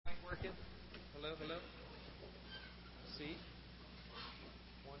Hello, hello. See?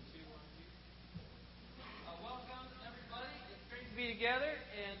 1, 2, 1, 2. Welcome, everybody. It's great to be together.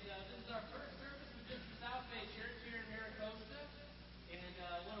 And this is our first service with the South Bay Church here in Maricosta. And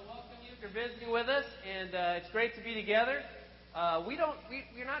I want to welcome you if you're visiting with us. And it's great to be together. We're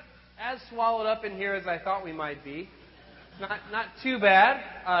not as swallowed up in here as I thought we might be. Not too bad.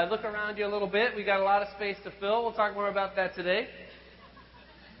 Look around you a little bit. We got a lot of space to fill. We'll talk more about that today.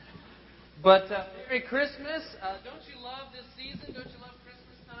 But Merry Christmas. Don't you love this season? Don't you love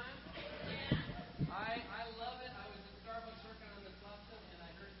Christmas time? I love it. I was at Starbucks working on this lesson, and I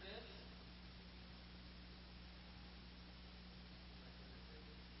heard this.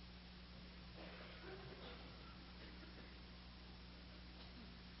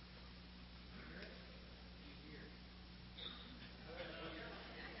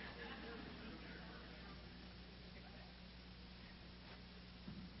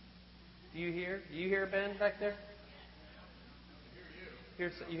 Do you hear? Do you hear Ben back there?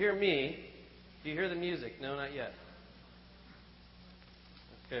 You hear me. Do you hear the music? No, not yet.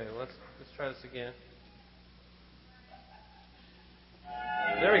 Okay, let's try this again.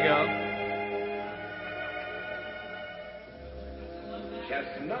 There we go.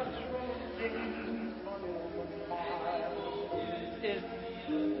 Chestnuts roasting on open fire.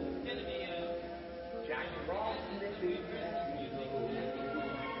 Jack Frost nipping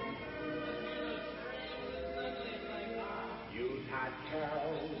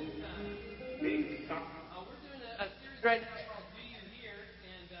we're doing a series right now called Do You Hear?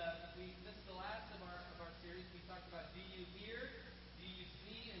 And this is the last of our series. We talked about Do You Hear? Do You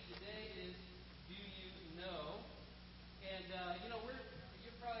See? And today is Do You Know? And,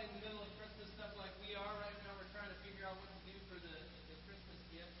 you're probably in the middle of Christmas stuff like we are right now. We're trying to figure out what to do for the Christmas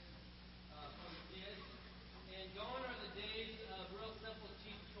gifts for the kids. And gone are the days of real simple,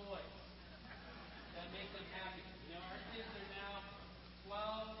 cheap toys that make them happy. Our kids are now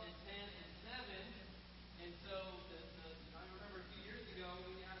 12 and 10 and 7, and so I remember a few years ago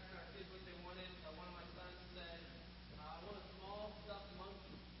we asked our kids what they wanted. One of my sons said, "I want a small stuffed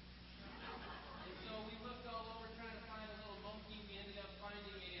monkey." And so we looked all over trying to find a little monkey. We ended up finding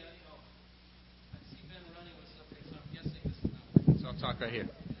I see Ben running with something, so I'm guessing this is not working. So I'll talk right here.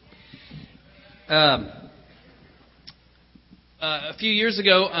 A few years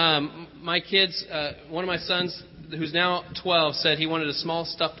ago, my kids, one of my sons, who's now 12, said he wanted a small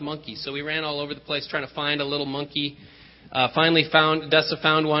stuffed monkey. So we ran all over the place trying to find a little monkey. Finally Dessa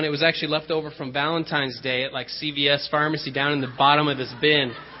found one. It was actually left over from Valentine's Day at like CVS Pharmacy down in the bottom of this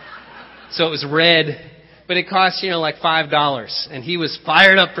bin. So it was red, but it cost, like $5. And he was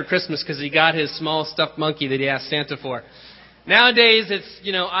fired up for Christmas because he got his small stuffed monkey that he asked Santa for. Nowadays it's,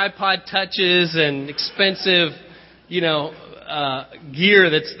 iPod Touches and expensive, gear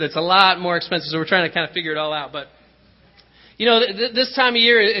that's a lot more expensive. So we're trying to kind of figure it all out. But this time of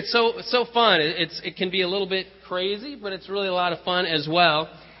year, it's so fun. It can be a little bit crazy, but it's really a lot of fun as well.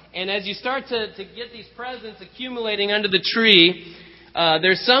 And as you start to get these presents accumulating under the tree,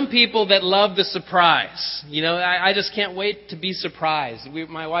 there's some people that love the surprise. I just can't wait to be surprised.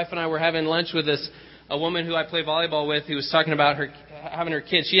 My wife and I were having lunch with a woman who I play volleyball with who was talking about having her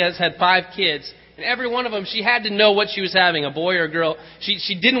kids. She has had 5 kids. And every one of them, she had to know what she was having, a boy or a girl.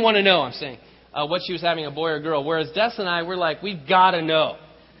 She didn't want to know, I'm saying, what she was having, a boy or a girl. Whereas Des and I, we're like, we've got to know.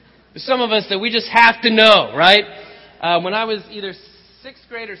 There's some of us that we just have to know, right? When I was either 6th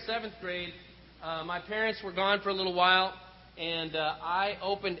grade or 7th grade, my parents were gone for a little while, and I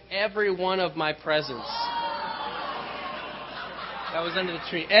opened every one of my presents. That was under the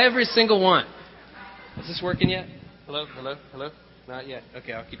tree. Every single one. Is this working yet? Hello, hello, hello? Not yet.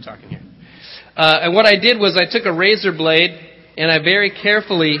 Okay, I'll keep talking here. And what I did was I took a razor blade and I very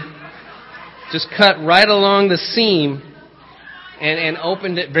carefully just cut right along the seam and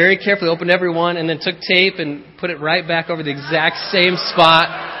opened it very carefully, opened every one, and then took tape and put it right back over the exact same spot.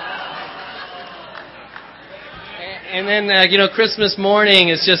 And then, Christmas morning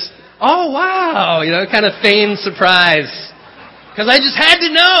is just, oh, wow, kind of feigned surprise. Because I just had to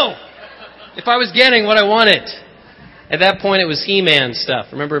know if I was getting what I wanted. At that point, it was He-Man stuff.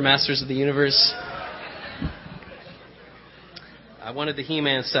 Remember Masters of the Universe? I wanted the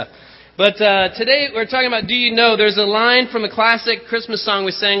He-Man stuff. But today, we're talking about Do You Know? There's a line from a classic Christmas song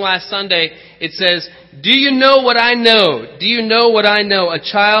we sang last Sunday. It says, do you know what I know? Do you know what I know? A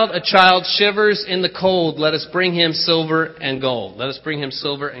child shivers in the cold. Let us bring him silver and gold. Let us bring him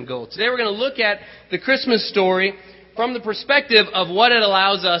silver and gold. Today, we're going to look at the Christmas story from the perspective of what it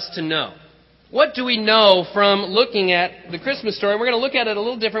allows us to know. What do we know from looking at the Christmas story? We're going to look at it a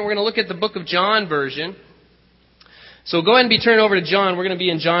little different. We're going to look at the Book of John version. So go ahead and be turned over to John. We're going to be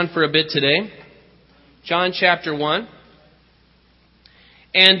in John for a bit today. John chapter 1.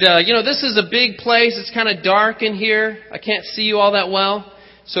 And, this is a big place. It's kind of dark in here. I can't see you all that well.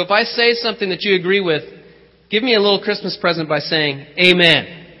 So if I say something that you agree with, give me a little Christmas present by saying,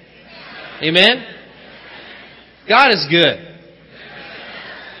 Amen. Amen? God is good.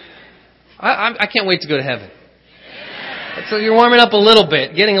 I can't wait to go to heaven. So you're warming up a little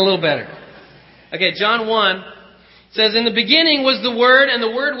bit, getting a little better. Okay, John 1 says, "In the beginning was the Word, and the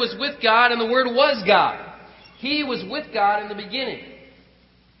Word was with God, and the Word was God. He was with God in the beginning.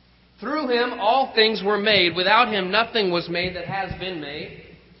 Through Him all things were made. Without Him nothing was made that has been made.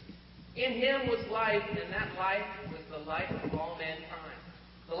 In Him was life, and that life was the light of all mankind.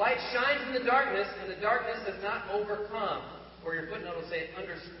 The light shines in the darkness, and the darkness has not overcome." Or your footnote will say,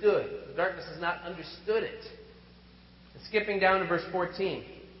 understood. The darkness has not understood it. And skipping down to verse 14.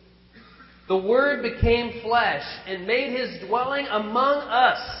 "The Word became flesh and made His dwelling among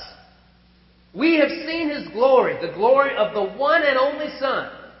us. We have seen His glory, the glory of the one and only Son,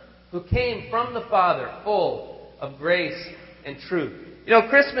 who came from the Father, full of grace and truth."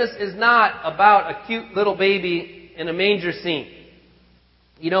 Christmas is not about a cute little baby in a manger scene.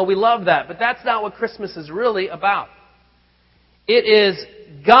 We love that, but that's not what Christmas is really about. It is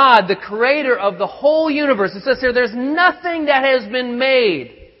God, the creator of the whole universe. It says here, there's nothing that has been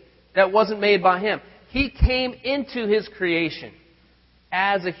made that wasn't made by Him. He came into His creation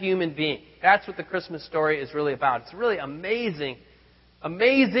as a human being. That's what the Christmas story is really about. It's a really amazing,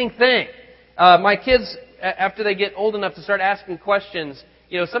 amazing thing. My kids, after they get old enough to start asking questions,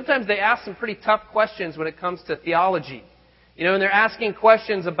 sometimes they ask some pretty tough questions when it comes to theology. And they're asking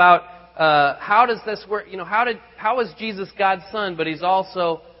questions about how does this work? How is Jesus God's Son, but He's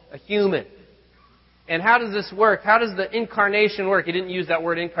also a human? And how does this work? How does the incarnation work? He didn't use that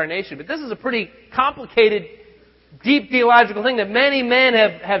word incarnation, but this is a pretty complicated, deep theological thing that many men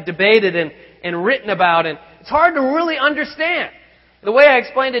have debated and written about, and it's hard to really understand. The way I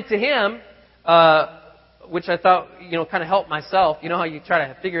explained it to him, which I thought, kind of helped myself. You know how you try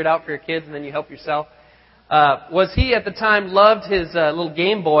to figure it out for your kids and then you help yourself? Was he at the time loved his little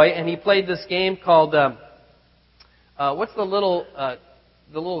Game Boy, and he played this game called what's the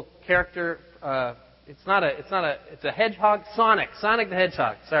little character? It's a hedgehog. Sonic the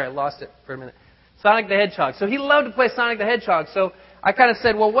Hedgehog. Sorry, I lost it for a minute. Sonic the Hedgehog. So he loved to play Sonic the Hedgehog. So I kind of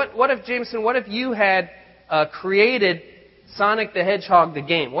said, well, what if you had created Sonic the Hedgehog the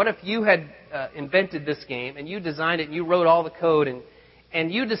game? What if you had invented this game and you designed it and you wrote all the code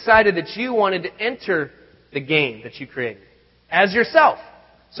and you decided that you wanted to enter the game that you created as yourself.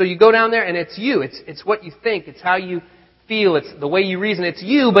 So you go down there and it's you. It's what you think. It's how you feel. It's the way you reason. It's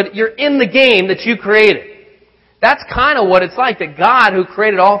you, but you're in the game that you created. That's kind of what it's like, that God, who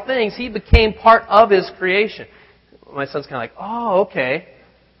created all things, He became part of His creation. My son's kind of like, oh, okay.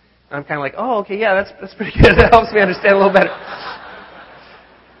 I'm kind of like, oh, okay, yeah, that's pretty good. That helps me understand a little better.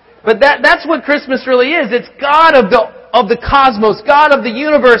 But that's what Christmas really is. It's God of the cosmos, God of the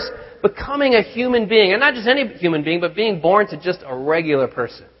universe, becoming a human being. And not just any human being, but being born to just a regular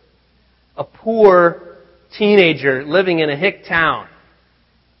person. A poor teenager living in a hick town.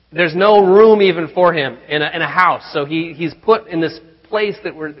 There's no room even for him in a house. So he's put in this place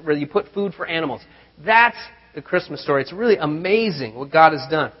where you put food for animals. That's the Christmas story. It's really amazing what God has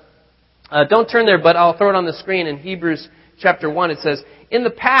done. Don't turn there, but I'll throw it on the screen. In Hebrews chapter 1, it says, "In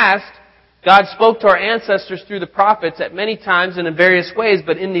the past, God spoke to our ancestors through the prophets at many times and in various ways,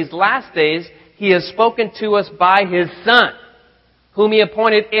 but in these last days, He has spoken to us by His Son, whom He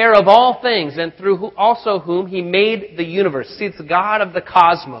appointed heir of all things, and through whom He made the universe." See, it's the God of the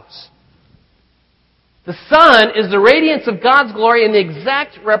cosmos. The Son is the radiance of God's glory and the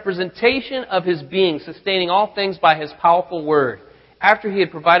exact representation of His being, sustaining all things by His powerful word. After He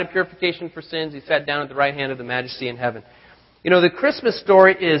had provided purification for sins, He sat down at the right hand of the Majesty in heaven. The Christmas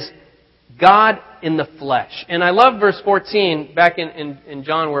story is God in the flesh. And I love verse 14, back in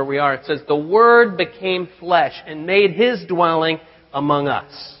John where we are. It says, "The Word became flesh and made His dwelling among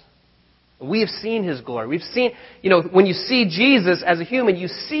us." We have seen His glory. We've seen, when you see Jesus as a human, you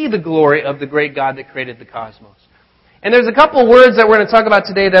see the glory of the great God that created the cosmos. And there's a couple words that we're going to talk about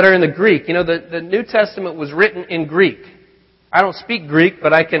today that are in the Greek. The New Testament was written in Greek. I don't speak Greek,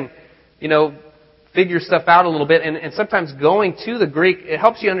 but I can, figure stuff out a little bit. And sometimes going to the Greek, it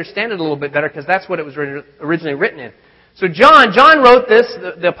helps you understand it a little bit better because that's what it was originally written in. So John wrote this,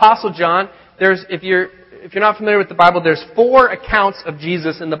 the Apostle John. If you're not familiar with the Bible, there's 4 accounts of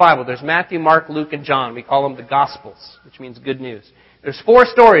Jesus in the Bible. There's Matthew, Mark, Luke, and John. We call them the Gospels, which means good news. There's 4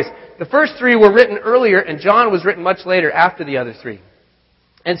 stories. The first 3 were written earlier, and John was written much later after the other 3.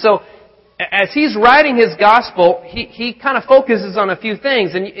 And so, as he's writing his Gospel, he kind of focuses on a few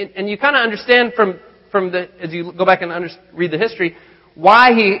things. And you kind of understand from as you go back and read the history,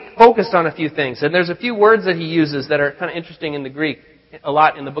 why he focused on a few things. And there's a few words that he uses that are kind of interesting in the Greek, a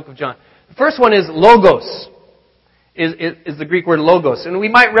lot in the book of John. The first one is logos, is the Greek word logos. And we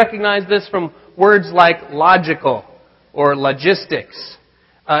might recognize this from words like logical or logistics.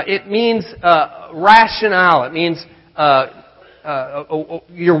 It means rationale. It means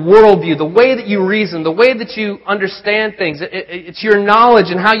your worldview, the way that you reason, the way that you understand things. It's your knowledge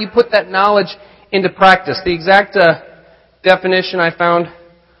and how you put that knowledge into practice. The exact definition I found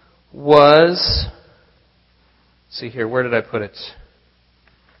was, let's see here, where did I put it?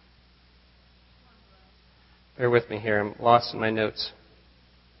 Bear with me here, I'm lost in my notes.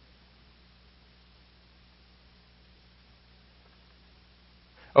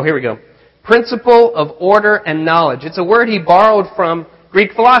 Oh, here we go. Principle of order and knowledge. It's a word he borrowed from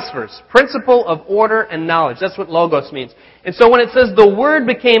Greek philosophers. Principle of order and knowledge. That's what logos means. And so when it says the Word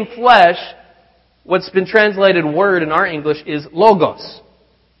became flesh, what's been translated word in our English is logos.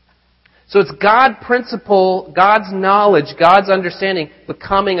 So it's God's principle, God's knowledge, God's understanding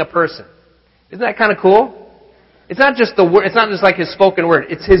becoming a person. Isn't that kind of cool? It's not just the word, it's not just like His spoken word.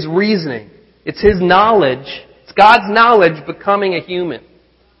 It's His reasoning. It's His knowledge. It's God's knowledge becoming a human.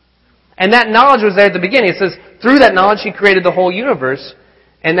 And that knowledge was there at the beginning. It says, through that knowledge He created the whole universe,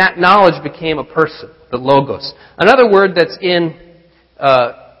 and that knowledge became a person, the logos. Another word that's in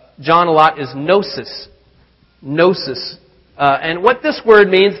John a lot is gnosis. Gnosis. And what this word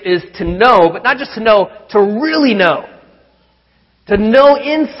means is to know, but not just to know, to really know. To know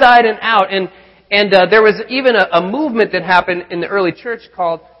inside and out. And there was even a movement that happened in the early church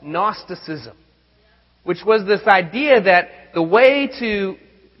called Gnosticism, which was this idea that the way to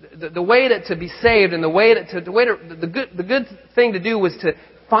be saved and the good thing to do was to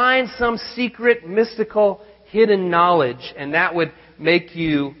find some secret, mystical, hidden knowledge, and that would make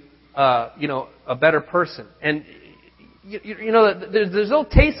you, a better person. And there's little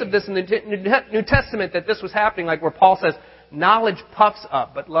taste of this in the New Testament that this was happening, like where Paul says, knowledge puffs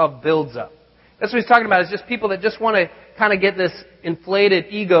up, but love builds up. That's what he's talking about. Is just people that just want to kind of get this inflated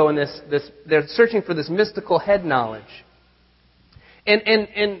ego and they're searching for this mystical head knowledge.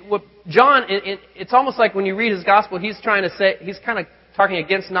 And what John, it's almost like when you read his gospel, he's trying to say, he's kind of talking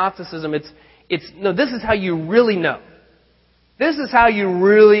against Gnosticism. No, this is how you really know. This is how you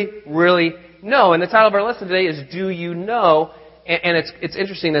really, really know. And the title of our lesson today is Do You Know? And it's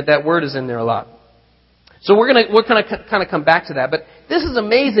interesting that word is in there a lot. So we're going to kind of come back to that. But this is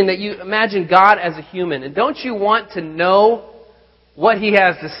amazing that you imagine God as a human. And don't you want to know what He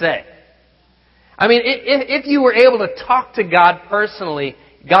has to say? I mean, if you were able to talk to God personally,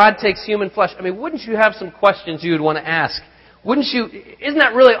 God takes human flesh. I mean, wouldn't you have some questions you would want to ask? Isn't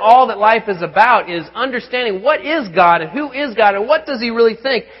that really all that life is about, is understanding what is God and who is God and what does He really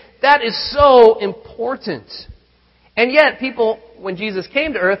think? That is so important. And yet, people, when Jesus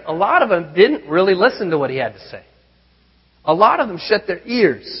came to earth, a lot of them didn't really listen to what He had to say. A lot of them shut their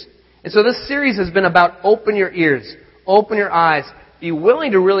ears. And so this series has been about open your ears, open your eyes, be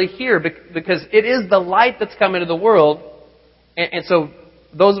willing to really hear, because it is the light that's come into the world. And so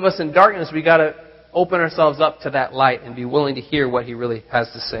those of us in darkness, we got to open ourselves up to that light and be willing to hear what He really has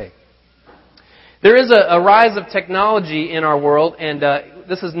to say. There is a rise of technology in our world, and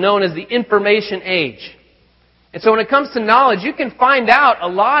this is known as the information age. And so when it comes to knowledge, you can find out a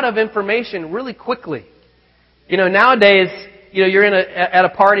lot of information really quickly. Nowadays, you're at a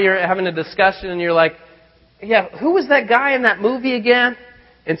party or having a discussion, and you're like, yeah, who was that guy in that movie again?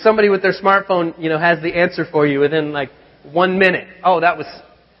 And somebody with their smartphone, has the answer for you within like 1 minute. Oh, that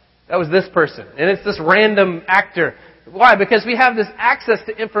was this person. And it's this random actor. Why? Because we have this access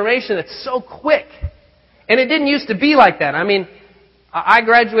to information that's so quick. And it didn't used to be like that. I mean, I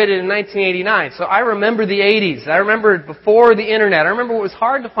graduated in 1989, so I remember the 80s. I remember before the internet. I remember it was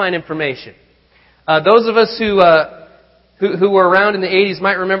hard to find information. Those of us who were around in the 80s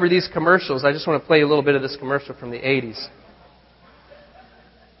might remember these commercials. I just want to play a little bit of this commercial from the 80s.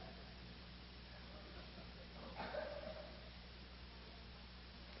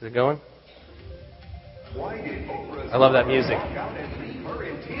 Is it going? I love that music.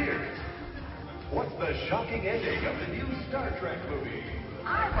 What's the shocking ending of the new Star Trek movie?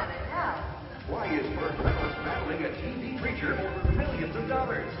 I want to know. Why is Burt Reynolds battling a TB creature over millions of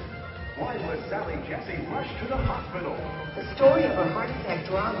dollars? Why was Sally Jesse rushed to the hospital? The story of a heart attack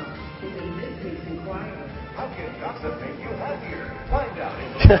drama is in this week's Inquirer. How can gossip make you happier? Find out.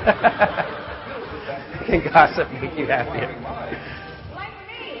 Can gossip make you happier? Like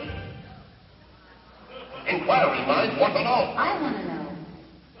me. Inquiring minds want to know. I want to know.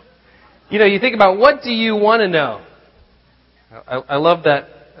 You think about, what do you want to know? I love that.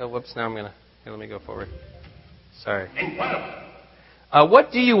 Oh, whoops, now I'm going to Here, let me go forward. Sorry. Incredible.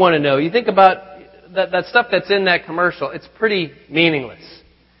 What do you want to know? You think about that stuff that's in that commercial. It's pretty meaningless.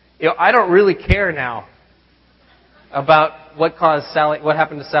 I don't really care now about what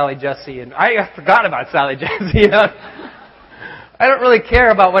happened to Sally Jesse, and I forgot about Sally Jesse. I don't really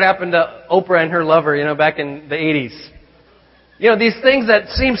care about what happened to Oprah and her lover, back in the 80s. These things that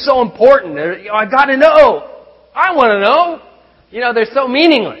seem so important. I got to know. I want to know. They're so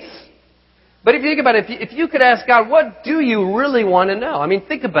meaningless. But if you think about it, if you could ask God, what do you really want to know?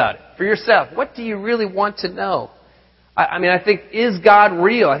 Think about it for yourself. What do you really want to know? I think, is God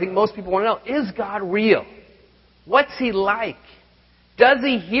real? I think most people want to know, is God real? What's He like? Does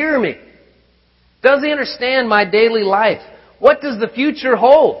He hear me? Does He understand my daily life? What does the future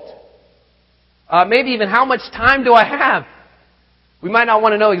hold? Maybe even how much time do I have? We might not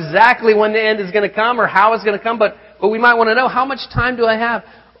want to know exactly when the end is going to come or how it's going to come, but we might want to know, how much time do I have?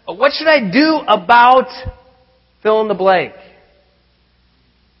 What should I do about fill in the blank?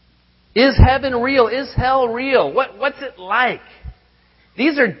 Is heaven real? Is hell real? What's it like?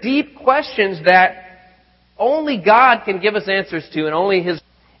 These are deep questions that only God can give us answers to, and only His.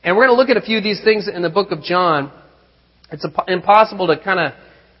 And we're going to look at a few of these things in the book of John. It's impossible to kind of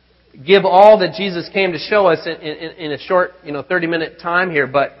give all that Jesus came to show us in a short, 30-minute time here,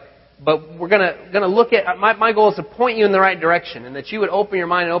 but we're going to look at, my goal is to point you in the right direction, and that you would open your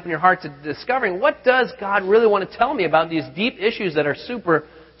mind and open your heart to discovering, what does God really want to tell me about these deep issues that are super,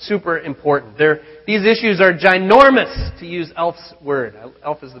 super important. These issues are ginormous, to use Elf's word.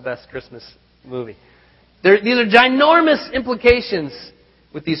 Elf is the best Christmas movie. These are ginormous implications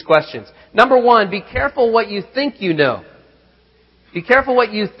with these questions. Number one, be careful what you think you know. Be careful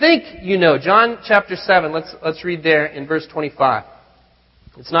what you think you know. John chapter 7, let's read there in verse 25.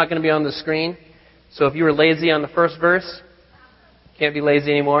 It's not going to be on the screen. So if you were lazy on the first verse, can't be lazy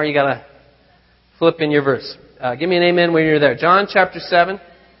anymore. You got to flip in your verse. Give me an amen when you're there. John chapter 7,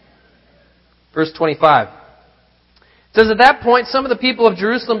 verse 25. It says, at that point, some of the people of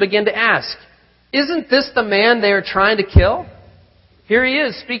Jerusalem began to ask, isn't this the man they are trying to kill? Here he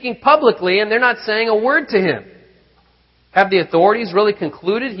is speaking publicly, and they're not saying a word to him. Have the authorities really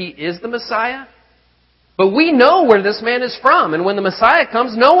concluded he is the Messiah? But we know where this man is from, and when the Messiah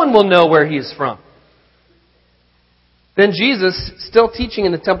comes, no one will know where he is from. Then Jesus, still teaching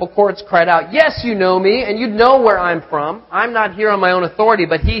in the temple courts, cried out, yes, you know me, and you know where I'm from. I'm not here on my own authority,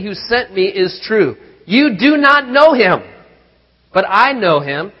 but he who sent me is true. You do not know him, but I know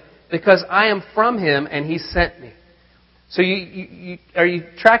him, because I am from him, and he sent me. So are you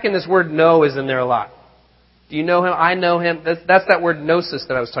tracking this word know is in there a lot? Do you know him? I know him. That's that word gnosis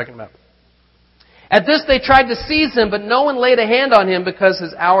that I was talking about. At this they tried to seize him, but no one laid a hand on him because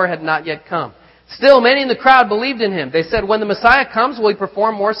his hour had not yet come. Still, many in the crowd believed in him. They said, when the Messiah comes, will he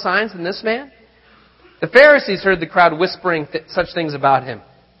perform more signs than this man? The Pharisees heard the crowd whispering such things about him.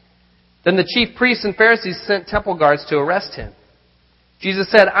 Then the chief priests and Pharisees sent temple guards to arrest him. Jesus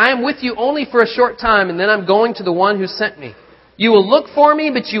said, I am with you only for a short time, and then I'm going to the one who sent me. You will look for me,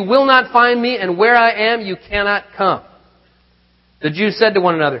 but you will not find me, and where I am, you cannot come. The Jews said to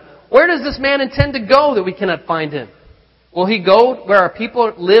one another, where does this man intend to go that we cannot find him? Will he go where our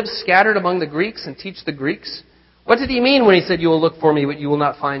people live scattered among the Greeks and teach the Greeks? What did he mean when he said, you will look for me, but you will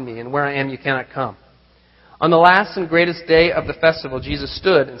not find me, and where I am, you cannot come? On the last and greatest day of the festival, Jesus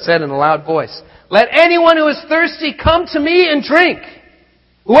stood and said in a loud voice, let anyone who is thirsty come to me and drink.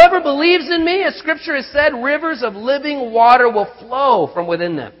 Whoever believes in me, as Scripture has said, rivers of living water will flow from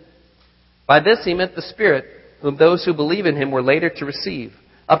within them. By this he meant the Spirit, whom those who believe in him were later to receive.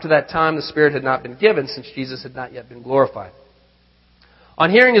 Up to that time, the Spirit had not been given, since Jesus had not yet been glorified. On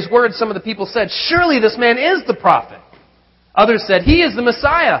hearing his words, some of the people said, surely this man is the prophet. Others said, he is the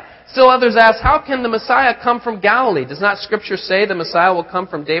Messiah. Still others asked, how can the Messiah come from Galilee? Does not Scripture say the Messiah will come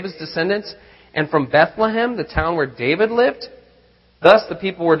from David's descendants and from Bethlehem, the town where David lived? Thus the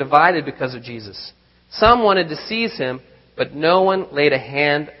people were divided because of Jesus. Some wanted to seize him, but no one laid a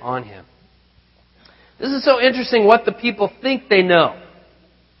hand on him. This is so interesting what the people think they know.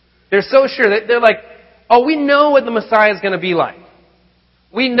 They're so sure. They're like, oh, we know what the Messiah is going to be like.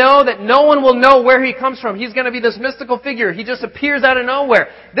 We know that no one will know where he comes from. He's going to be this mystical figure. He just appears out of nowhere.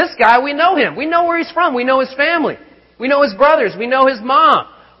 This guy, we know him. We know where he's from. We know his family. We know his brothers. We know his mom.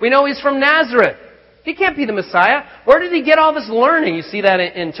 We know he's from Nazareth. He can't be the Messiah. Where did he get all this learning? You see that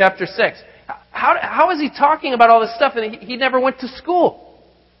in chapter 6. How is he talking about all this stuff and he never went to school?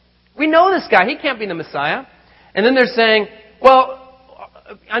 We know this guy. He can't be the Messiah. And then they're saying, well,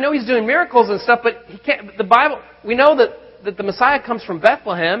 I know he's doing miracles and stuff, but he can't. The Bible, we know that the Messiah comes from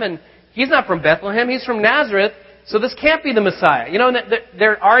Bethlehem, and he's not from Bethlehem. He's from Nazareth, so this can't be the Messiah. You know,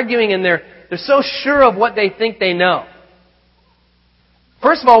 they're arguing and they're They're so sure of what they think they know.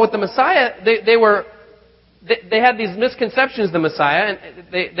 First of all, with the Messiah, they had these misconceptions of the Messiah, and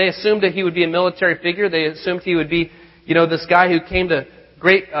they assumed that he would be a military figure. They assumed he would be, this guy who came to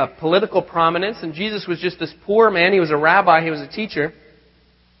great political prominence, and Jesus was just this poor man. He was a rabbi. He was a teacher.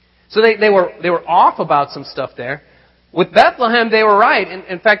 So they were off about some stuff there. With Bethlehem, they were right.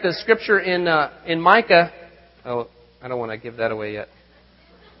 In fact, the scripture in Micah. Oh, I don't want to give that away yet.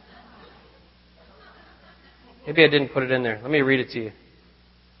 Maybe I didn't put it in there. Let me read it to you.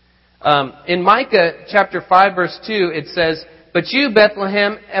 In Micah chapter 5, verse 2, it says, "But you,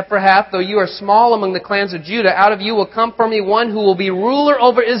 Bethlehem Ephrathah, though you are small among the clans of Judah, out of you will come for me one who will be ruler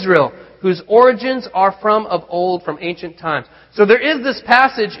over Israel, whose origins are from of old, from ancient times." So there is this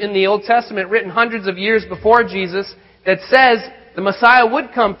passage in the Old Testament written hundreds of years before Jesus that says the Messiah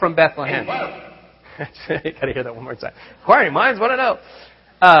would come from Bethlehem. You gotta hear that one more time. Inquiring minds want to know.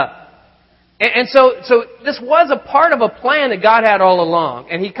 And so this was a part of a plan that God had all along.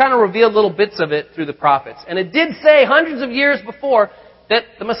 And He kind of revealed little bits of it through the prophets. And it did say hundreds of years before that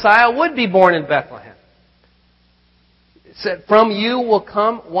the Messiah would be born in Bethlehem. It said, "From you will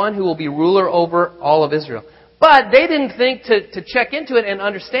come one who will be ruler over all of Israel." But they didn't think to check into it and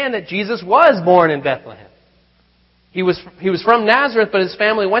understand that Jesus was born in Bethlehem. He was from Nazareth, but his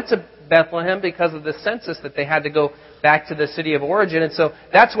family went to Bethlehem because of the census that they had to go back to the city of origin. And so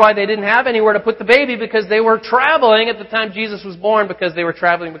that's why they didn't have anywhere to put the baby, because they were traveling at the time Jesus was born, because they were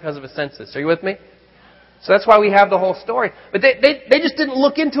traveling because of a census. Are you with me? So that's why we have the whole story. But they just didn't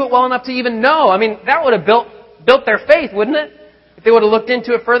look into it well enough to even know. I mean, that would have built their faith, wouldn't it? If they would have looked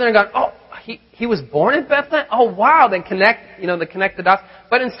into it further and gone, "Oh, he was born in Bethlehem? Oh, wow." Then connect the dots.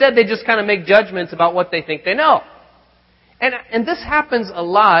 But instead they just kind of make judgments about what they think they know. And this happens a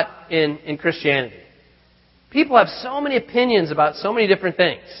lot in Christianity. People have so many opinions about so many different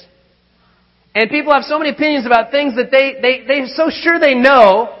things. And people have so many opinions about things that they're so sure they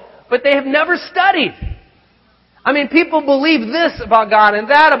know, but they have never studied. I mean, people believe this about God and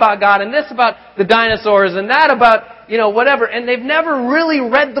that about God and this about the dinosaurs and that about, whatever. And they've never really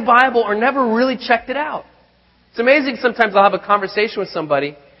read the Bible or never really checked it out. It's amazing sometimes I'll have a conversation with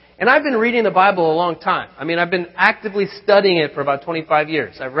somebody, and I've been reading the Bible a long time. I mean, I've been actively studying it for about 25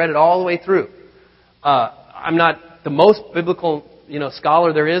 years. I've read it all the way through. I'm not the most biblical,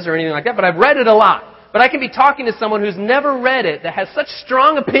 scholar there is or anything like that, but I've read it a lot. But I can be talking to someone who's never read it, that has such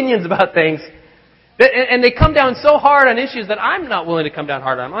strong opinions about things, and they come down so hard on issues that I'm not willing to come down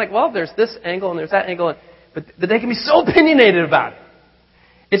hard on. I'm like, well, there's this angle and there's that angle, but they can be so opinionated about it.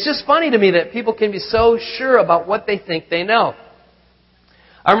 It's just funny to me that people can be so sure about what they think they know.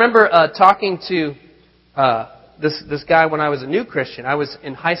 I remember talking to this guy when I was a new Christian. I was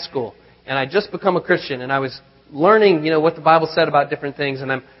in high school, and I'd just become a Christian, and I was learning, what the Bible said about different things.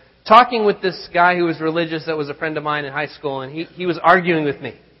 And I'm talking with this guy who was religious that was a friend of mine in high school, and he was arguing with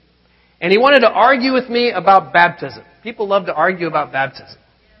me. And he wanted to argue with me about baptism. People love to argue about baptism.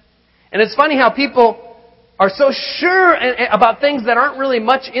 And it's funny how people are so sure about things that aren't really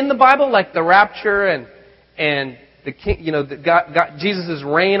much in the Bible, like the rapture and the king, God, Jesus'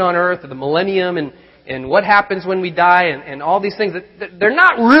 reign on earth, or the millennium, and what happens when we die, and all these things. That they're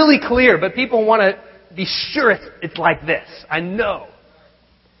not really clear, but people want to be sure it's like this. I know.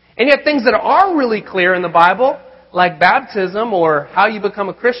 And yet things that are really clear in the Bible, like baptism, or how you become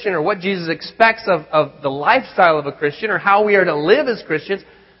a Christian, or what Jesus expects of the lifestyle of a Christian, or how we are to live as Christians,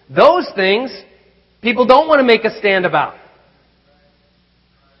 those things people don't want to make a stand about.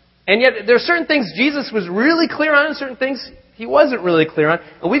 And yet there are certain things Jesus was really clear on, and certain things He wasn't really clear on.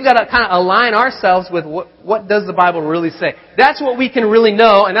 And we've got to kind of align ourselves with what does the Bible really say. That's what we can really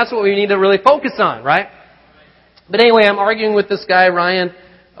know, and that's what we need to really focus on, right? But anyway, I'm arguing with this guy, Ryan,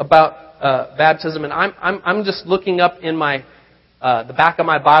 about baptism, and I'm just looking up in my the back of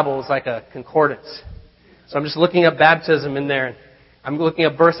my Bible is like a concordance. So I'm just looking up baptism in there, and I'm looking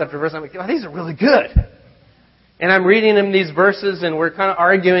up verse after verse. I'm like, oh, these are really good. And I'm reading him these verses, and we're kind of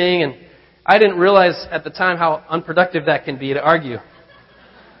arguing, and I didn't realize at the time how unproductive that can be to argue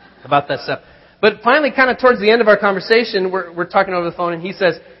about that stuff. But finally, kind of towards the end of our conversation, we're talking over the phone, and he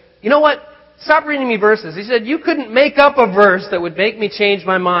says, "You know what? Stop reading me verses." He said, "You couldn't make up a verse that would make me change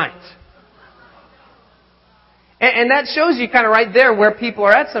my mind." And that shows you kind of right there where people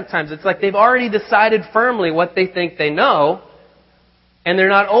are at sometimes. It's like they've already decided firmly what they think they know, and they're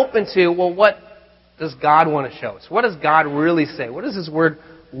not open to, well, what does God want to show us? What does God really say? What does His Word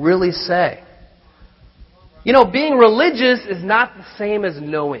really say? Being religious is not the same as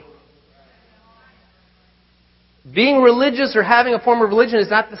knowing. Being religious or having a form of religion is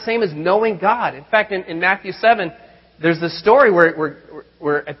not the same as knowing God. In fact, in Matthew 7, there's this story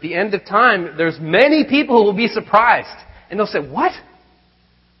where at the end of time, there's many people who will be surprised. And they'll say, what?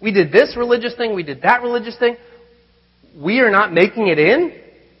 We did this religious thing, we did that religious thing. We are not making it in?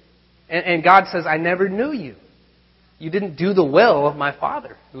 And God says, I never knew you. You didn't do the will of my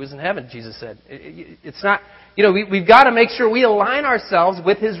Father who is in heaven, Jesus said. It's not, we've got to make sure we align ourselves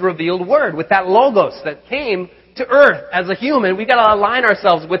with His revealed Word, with that Logos that came to earth as a human. We've got to align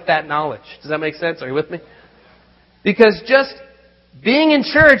ourselves with that knowledge. Does that make sense? Are you with me? Because just being in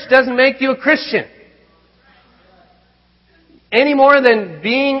church doesn't make you a Christian. Any more than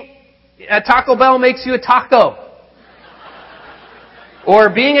being at Taco Bell makes you a taco.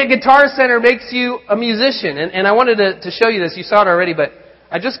 Or being at Guitar Center makes you a musician. And I wanted to show you this. You saw it already, but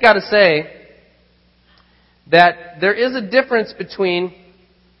I just got to say that there is a difference between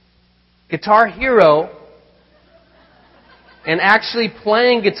Guitar Hero and actually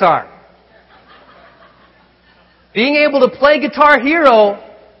playing guitar. Being able to play Guitar Hero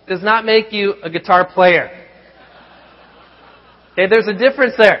does not make you a guitar player. Okay, there's a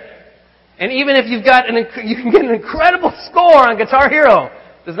difference there. And even if you can get an incredible score on Guitar Hero,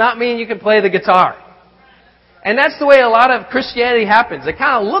 does not mean you can play the guitar. And that's the way a lot of Christianity happens. It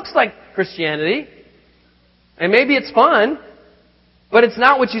kind of looks like Christianity, and maybe it's fun, but it's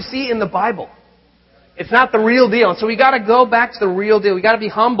not what you see in the Bible. It's not the real deal. And so we got to go back to the real deal. We got to be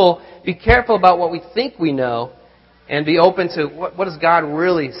humble, be careful about what we think we know, and be open to what does God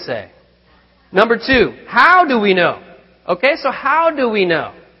really say. Number 2, how do we know? Okay, so how do we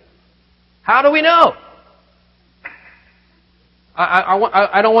know? How do we know?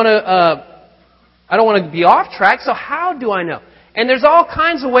 I don't want to be off track. So how do I know? And there's all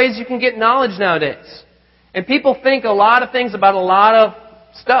kinds of ways you can get knowledge nowadays. And people think a lot of things about a lot of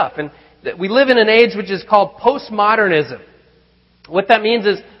stuff. And we live in an age which is called postmodernism. What that means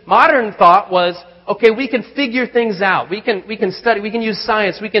is modern thought was, okay, we can figure things out. We can study. We can use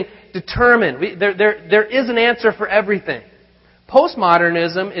science. We can determine. There is an answer for everything.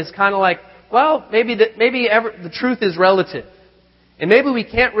 Postmodernism is kind of like, well, maybe the truth is relative. And maybe we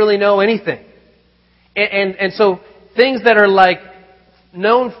can't really know anything. And so things that are like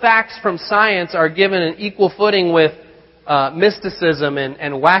known facts from science are given an equal footing with mysticism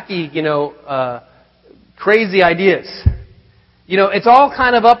and wacky, crazy ideas. It's all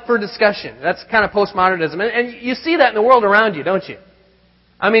kind of up for discussion. That's kind of postmodernism. And you see that in the world around you, don't you?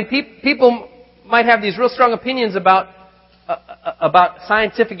 I mean, people might have these real strong opinions about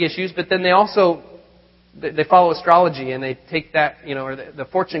scientific issues, but then they also they follow astrology and they take that, or the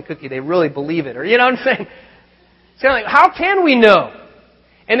fortune cookie, they really believe it. Or, you know what I'm saying? It's kind of like, how can we know?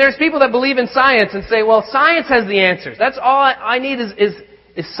 And there's people that believe in science and say, well, science has the answers. That's all I need is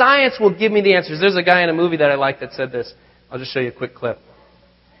science will give me the answers. There's a guy in a movie that I like that said this. I'll just show you a quick clip.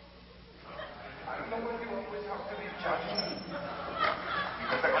 I don't know why you always have to be judging me.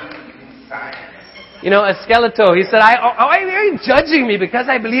 Because I believe in science. Esqueleto, he said, why are you judging me because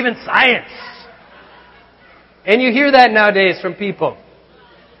I believe in science? And you hear that nowadays from people.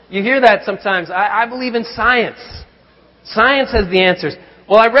 You hear that sometimes. I believe in science. Science has the answers.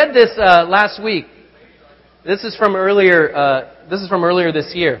 Well, I read this last week. This is from earlier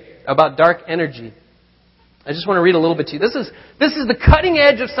this year about dark energy. I just want to read a little bit to you. This is the cutting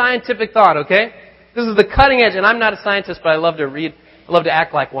edge of scientific thought, okay? This is the cutting edge, and I'm not a scientist, but I love to read. I love to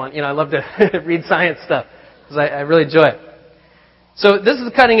act like one. I love to read science stuff because I really enjoy it. So this is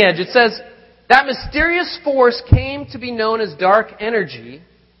the cutting edge. It says, that mysterious force came to be known as dark energy,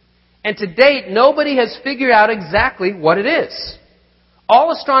 and to date, nobody has figured out exactly what it is.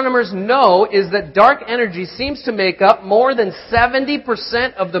 All astronomers know is that dark energy seems to make up more than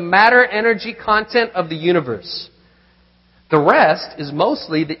 70% of the matter-energy content of the universe. The rest is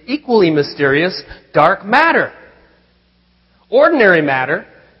mostly the equally mysterious dark matter. Ordinary matter,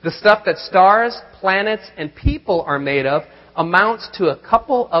 the stuff that stars, planets, and people are made of, amounts to a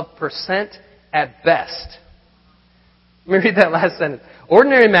couple of percent at best. Let me read that last sentence.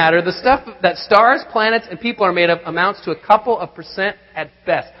 Ordinary matter, the stuff that stars, planets, and people are made of, amounts to a couple of percent at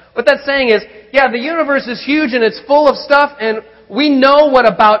best. What that's saying is, the universe is huge and it's full of stuff, and we know what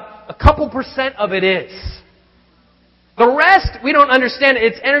about a couple percent of it is. The rest, we don't understand it.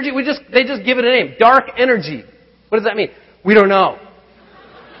 It's energy. They just give it a name. Dark energy. What does that mean? We don't know.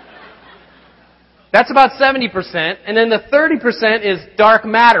 That's about 70%. And then the 30% is dark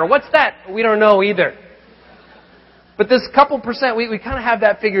matter. What's that? We don't know either. But this couple percent, we kind of have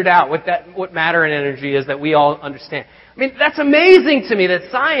that figured out, what matter and energy is that we all understand. I mean, that's amazing to me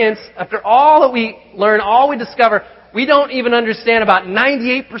that science, after all that we learn, all we discover, we don't even understand about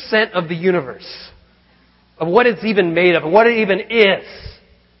 98% of the universe. Of what it's even made of, what it even is.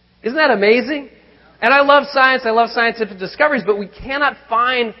 Isn't that amazing? And I love science, I love scientific discoveries, but we cannot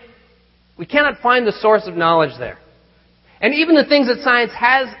find the source of knowledge there. And even the things that science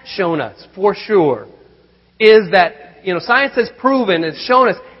has shown us, for sure, is that, science has proven, it's shown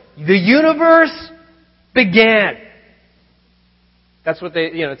us, the universe began. That's what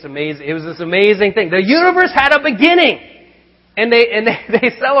it's amazing. It was this amazing thing. The universe had a beginning. And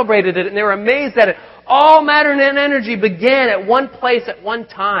they celebrated it and they were amazed at it. All matter and energy began at one place at one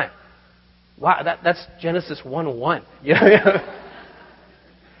time. Wow, that's Genesis 1:1.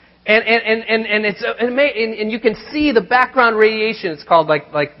 And it's amazing, and you can see the background radiation. It's called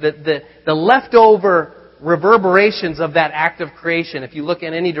like the leftover reverberations of that act of creation. If you look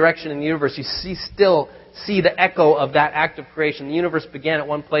in any direction in the universe, you still see the echo of that act of creation. The universe began at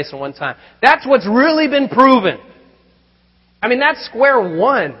one place and one time. That's what's really been proven. I mean, that's square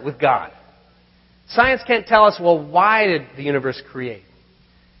one with God. Science can't tell us, well, why did the universe create?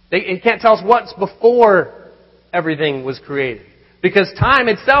 It can't tell us what's before everything was created. Because time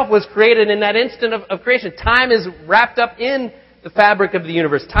itself was created in that instant of creation. Time is wrapped up in the fabric of the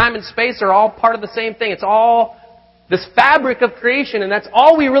universe. Time and space are all part of the same thing. It's all this fabric of creation, and that's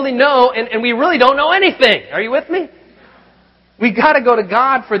all we really know, and we really don't know anything. Are you with me? We've got to go to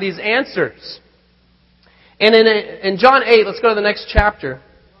God for these answers. And in John 8, let's go to the next chapter.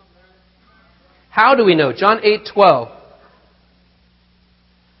 How do we know? John 8:12.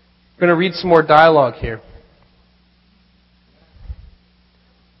 We're going to read some more dialogue here.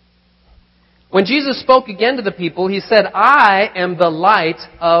 When Jesus spoke again to the people, He said, I am the light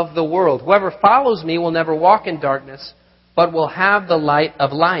of the world. Whoever follows me will never walk in darkness, but will have the light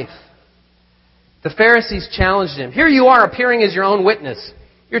of life. The Pharisees challenged Him. Here you are appearing as your own witness.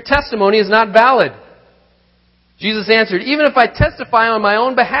 Your testimony is not valid. Jesus answered, even if I testify on my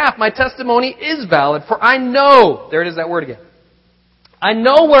own behalf, my testimony is valid, for I know, there it is, that word again. I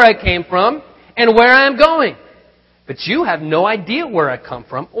know where I came from and where I am going. But you have no idea where I come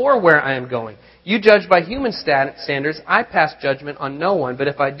from or where I am going. You judge by human standards. I pass judgment on no one. But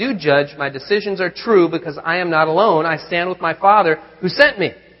if I do judge, my decisions are true because I am not alone. I stand with my Father who sent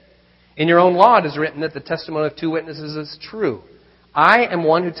me. In your own law it is written that the testimony of two witnesses is true. I am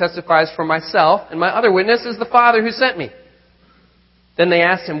one who testifies for myself, and my other witness is the Father who sent me. Then they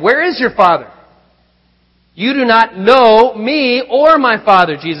asked Him, where is your Father? You do not know me or my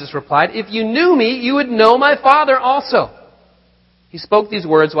Father, Jesus replied. If you knew me, you would know my Father also. He spoke these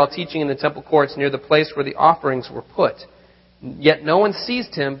words while teaching in the temple courts near the place where the offerings were put. Yet no one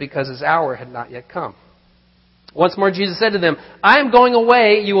seized Him because His hour had not yet come. Once more Jesus said to them, I am going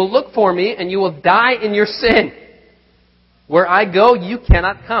away, you will look for me, and you will die in your sin. Where I go, you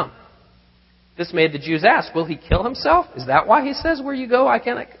cannot come. This made the Jews ask, will He kill Himself? Is that why He says, where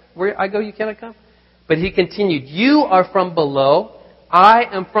I go, you cannot come? But He continued, you are from below, I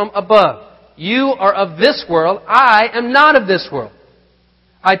am from above. You are of this world, I am not of this world.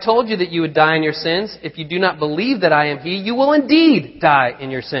 I told you that you would die in your sins. If you do not believe that I am He, you will indeed die in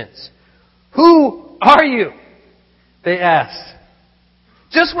your sins. Who are you? They asked.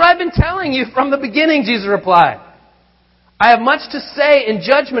 Just what I've been telling you from the beginning, Jesus replied. I have much to say in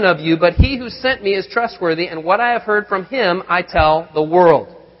judgment of you, but He who sent me is trustworthy, and what I have heard from Him I tell the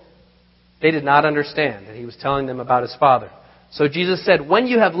world. They did not understand that He was telling them about His Father. So Jesus said, when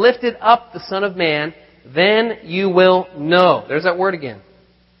you have lifted up the Son of Man, then you will know. There's that word again.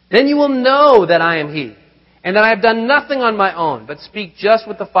 Then you will know that I am He, and that I have done nothing on my own, but speak just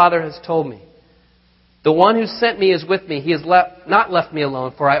what the Father has told me. The one who sent me is with me. He has not left me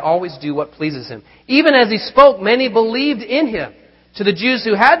alone, for I always do what pleases Him. Even as He spoke, many believed in Him. To the Jews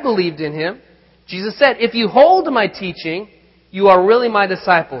who had believed in Him, Jesus said, if you hold to my teaching, you are really my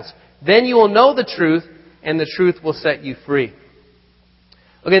disciples. Then you will know the truth, and the truth will set you free.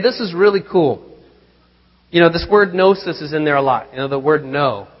 Okay, this is really cool. This word gnosis is in there a lot. The word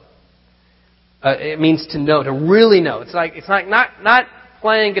know. It means to know, to really know. It's like not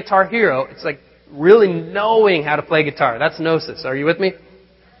playing Guitar Hero. It's like really knowing how to play guitar. That's gnosis. Are you with me?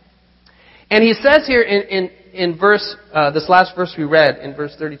 And he says here in verse, this last verse we read, in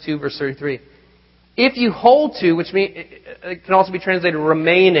verse 32, verse 33, if you hold to, which means it can also be translated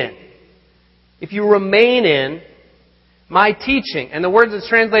remain in. If you remain in my teaching, and the word that's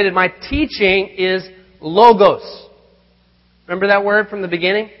translated my teaching is logos. Remember that word from the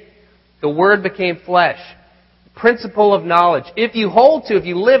beginning? The Word became flesh. Principle of knowledge. If you hold to, if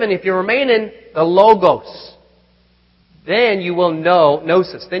you live in, if you remain in the logos, then you will know,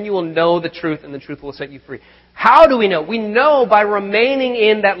 gnosis, then you will know the truth, and the truth will set you free. How do we know? We know by remaining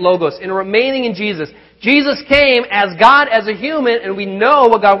in that logos, in remaining in Jesus. Jesus came as God, as a human, and we know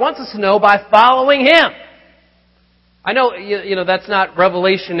what God wants us to know by following Him. I know, that's not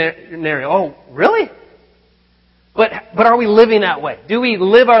revolutionary. Oh, really? But are we living that way? Do we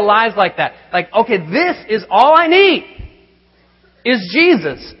live our lives like that? Like, okay, this is all I need. Is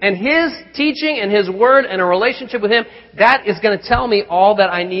Jesus and His teaching and His Word and a relationship with Him. That is going to tell me all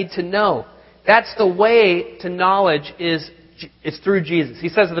that I need to know. That's the way to knowledge it's through Jesus. He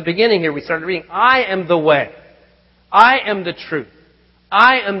says at the beginning here, we started reading, I am the way. I am the truth.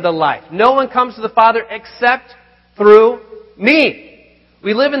 I am the life. No one comes to the Father except through me.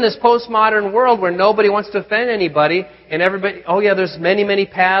 We live in this postmodern world where nobody wants to offend anybody, and everybody, there's many, many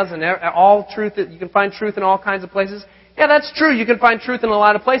paths, and all truth, you can find truth in all kinds of places. Yeah, that's true. You can find truth in a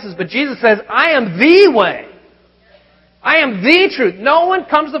lot of places, but Jesus says, I am the way. I am the truth. No one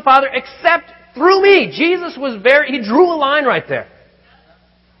comes to the Father except through me. Jesus he drew a line right there.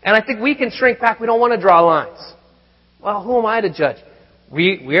 And I think we can shrink back. We don't want to draw lines. Well, who am I to judge?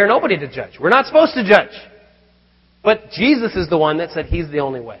 We are nobody to judge. We're not supposed to judge. But Jesus is the one that said He's the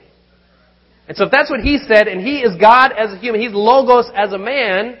only way. And so if that's what He said, and He is God as a human, He's Logos as a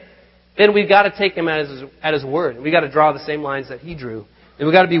man, then we've got to take Him at His word. We've got to draw the same lines that He drew. And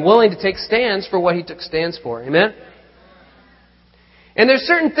we've got to be willing to take stands for what He took stands for. Amen? And there's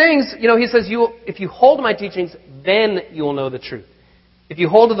certain things, He says, if you hold my teachings, then you will know the truth. If you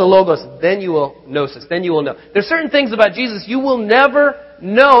hold to the Logos, then you will gnosis, then you will know. There's certain things about Jesus you will never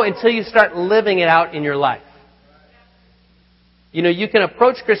know until you start living it out in your life. You can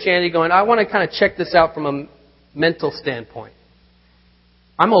approach Christianity going, I want to kind of check this out from a mental standpoint.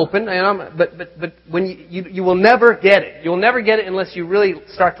 I'm open, but when you will never get it. You will never get it unless you really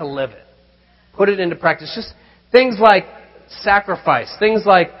start to live it. Put it into practice. Just things like sacrifice. Things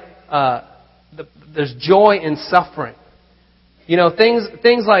like there's joy in suffering.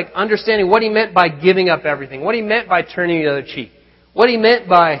 Things like understanding what He meant by giving up everything. What He meant by turning the other cheek. What He meant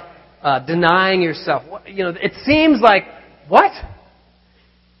by denying yourself. It seems like, what?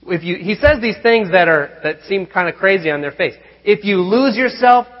 He says these things that seem kind of crazy on their face. If you lose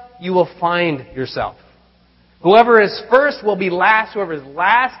yourself, you will find yourself. Whoever is first will be last. Whoever is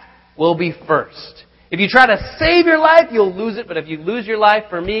last will be first. If you try to save your life, you'll lose it. But if you lose your life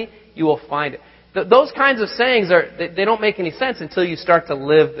for me, you will find it. Those kinds of sayings they don't make any sense until you start to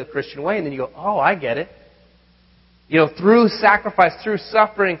live the Christian way. And then you go, oh, I get it. Through sacrifice, through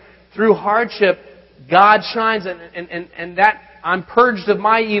suffering, through hardship, God shines and that I'm purged of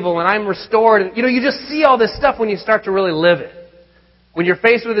my evil and I'm restored. And, you just see all this stuff when you start to really live it. When you're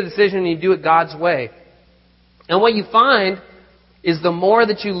faced with a decision and you do it God's way. And what you find is the more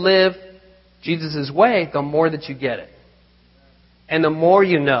that you live Jesus' way, the more that you get it. And the more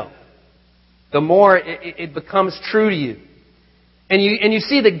you know. The more it becomes true to you. And you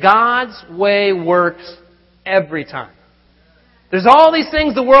see that God's way works every time. There's all these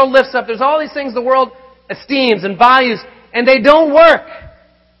things the world lifts up. There's all these things the world esteems and values. And they don't work.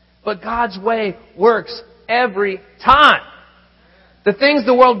 But God's way works every time. The things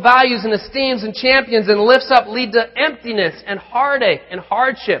the world values and esteems and champions and lifts up lead to emptiness and heartache and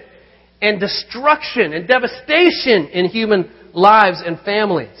hardship and destruction and devastation in human lives and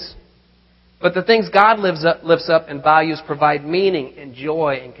families. But the things God lifts up and values provide meaning and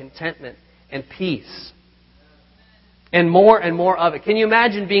joy and contentment and peace. And more of it. Can you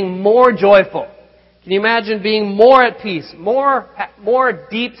imagine being more joyful? Can you imagine being more at peace? More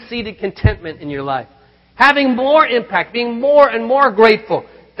deep-seated contentment in your life? Having more impact, being more and more grateful.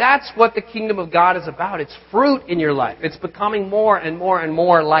 That's what the kingdom of God is about. It's fruit in your life. It's becoming more and more and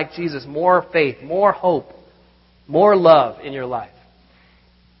more like Jesus. More faith, more hope, more love in your life.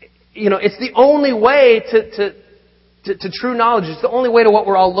 It's the only way to true knowledge. It's the only way to what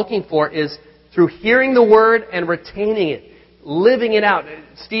we're all looking for is through hearing the Word and retaining it. Living it out.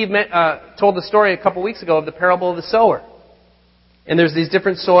 Steve told the story a couple weeks ago of the parable of the sower. And there's these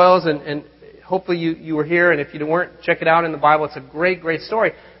different soils, and hopefully you were here, and if you weren't, check it out in the Bible. It's a great, great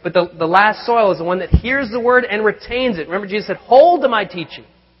story. But the last soil is the one that hears the Word and retains it. Remember, Jesus said, hold to my teaching.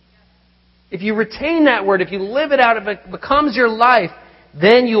 If you retain that Word, if you live it out, if it becomes your life,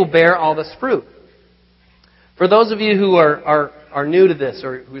 then you'll bear all this fruit. For those of you who are new to this,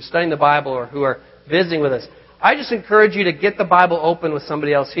 or who are studying the Bible, or who are visiting with us, I just encourage you to get the Bible open with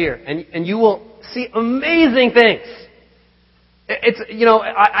somebody else here. And you will see amazing things.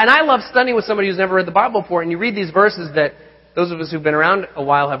 And I love studying with somebody who's never read the Bible before. And you read these verses that those of us who've been around a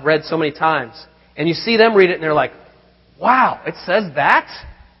while have read so many times. And you see them read it and they're like, wow, it says that?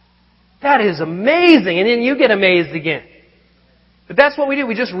 That is amazing. And then you get amazed again. But that's what we do.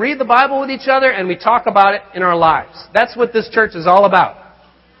 We just read the Bible with each other and we talk about it in our lives. That's what this church is all about.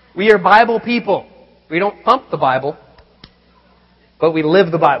 We are Bible people. We don't pump the Bible. but we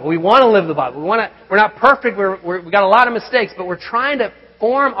live the Bible. We want to live the Bible. We're not perfect. We've got a lot of mistakes, but we're trying to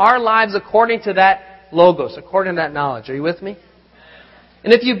form our lives according to that logos, according to that knowledge. Are you with me?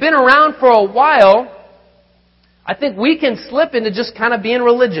 And if you've been around for a while, I think we can slip into just kind of being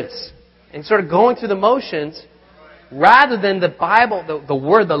religious and sort of going through the motions rather than the Bible, the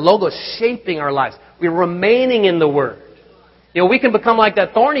Word, the logos shaping our lives. We're remaining in the Word. You know, we can become like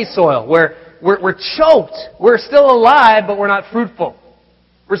that thorny soil where we're choked. We're still alive, but we're not fruitful.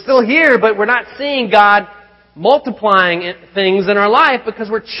 We're still here, but we're not seeing God multiplying things in our life because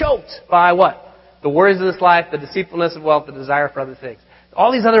we're choked by what? The worries of this life, the deceitfulness of wealth, the desire for other things.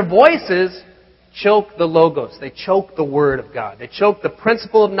 All these other voices choke the logos. They choke the Word of God. They choke the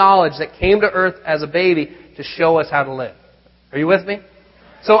principle of knowledge that came to earth as a baby to show us how to live. Are you with me?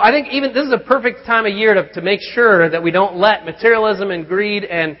 So I think even this is a perfect time of year to make sure that we don't let materialism and greed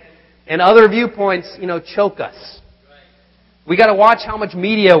and other viewpoints, choke us. We got to watch how much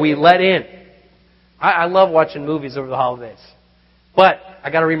media we let in. I love watching movies over the holidays. But I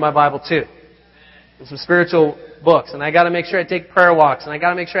got to read my Bible too. And some spiritual books. And I got to make sure I take prayer walks. And I got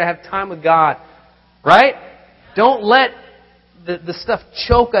to make sure I have time with God. Right? Don't let the stuff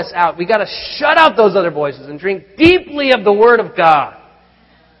choke us out. We got to shut out those other voices and drink deeply of the Word of God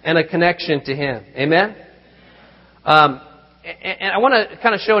and a connection to Him. Amen? And I want to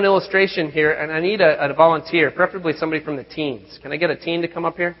kind of show an illustration here, and I need a volunteer, preferably somebody from the teens. Can I get a teen to come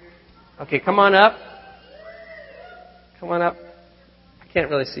up here? Okay, come on up. Come on up. I can't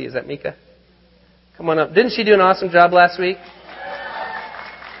really see. Is that Mika? Come on up. Didn't she do an awesome job last week?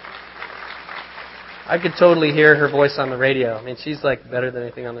 I could totally hear her voice on the radio. I mean, she's like better than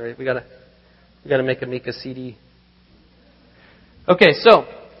anything on the radio. We gotta make a Mika CD. Okay, so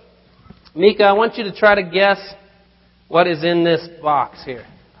Mika, I want you to try to guess what is in this box here.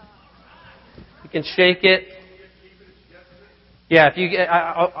 You can shake it. Yeah, if you,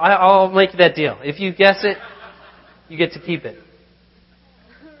 I'll make that deal. If you guess it, you get to keep it.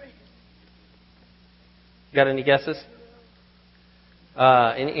 You got any guesses?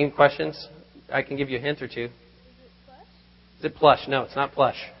 Any questions? I can give you a hint or two. Is it plush? No, it's not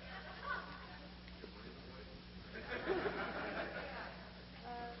plush.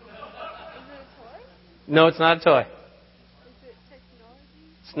 No, it's not a toy.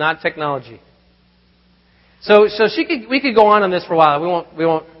 It's not technology. So we could go on this for a while. We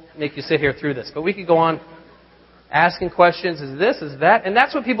won't make you sit here through this, but we could go on asking questions. Is this? Is that? And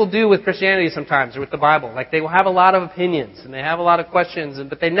that's what people do with Christianity sometimes, or with the Bible. Like they will have a lot of opinions and they have a lot of questions,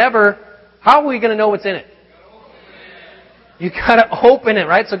 but they never. How are we going to know what's in it? You got to open it,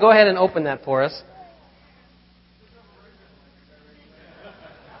 right? So go ahead and open that for us.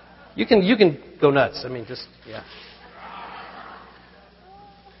 You can go nuts. I mean, just yeah.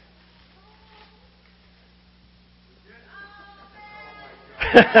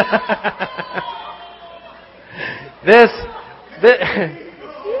 This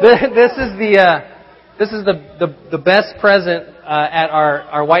is the best present at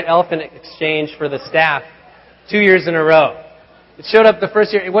our White Elephant Exchange for the staff 2 years in a row. It showed up the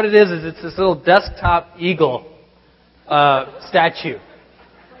first year. What it is it's this little desktop eagle statue.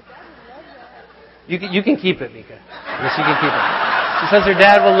 You can keep it, Mika. Yes, you can keep it. She says her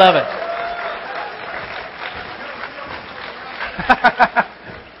dad will love it.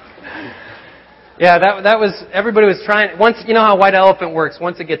 Yeah, that was, everybody was trying, once, you know how White Elephant works,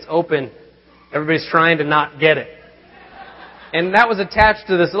 once it gets open, everybody's trying to not get it. And that was attached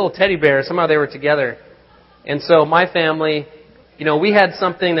to this little teddy bear, somehow they were together. And so my family, we had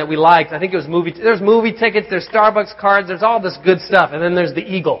something that we liked, I think it was there's movie tickets, there's Starbucks cards, there's all this good stuff, and then there's the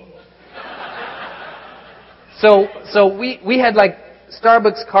eagle. So we had like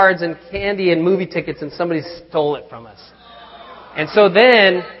Starbucks cards and candy and movie tickets and somebody stole it from us. And so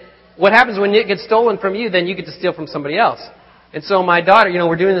then, what happens when it gets stolen from you, then you get to steal from somebody else. And so my daughter,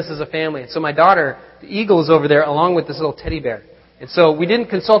 we're doing this as a family. And so my daughter, the eagle is over there along with this little teddy bear. And so we didn't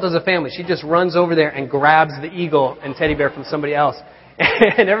consult as a family. She just runs over there and grabs the eagle and teddy bear from somebody else.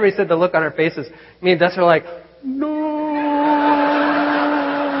 And everybody said the look on our faces. Me and Dust were like, no.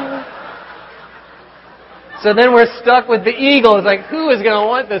 So then we're stuck with the eagle. It's like, who is going to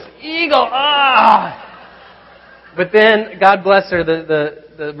want this eagle? Ah! But then, God bless her,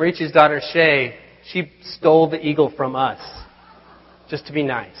 the Marichi's daughter, Shay, she stole the eagle from us. Just to be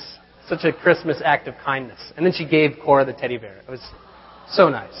nice. Such a Christmas act of kindness. And then she gave Cora the teddy bear. It was so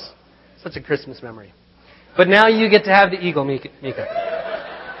nice. Such a Christmas memory. But now you get to have the eagle, Mika.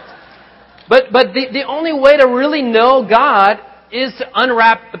 But the only way to really know God is to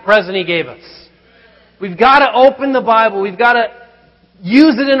unwrap the present He gave us. We've got to open the Bible. We've got to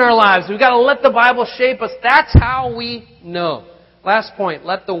use it in our lives. We've got to let the Bible shape us. That's how we know. Last point,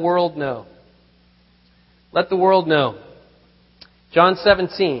 let the world know. Let the world know. John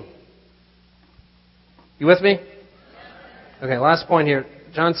 17. You with me? Okay, last point here.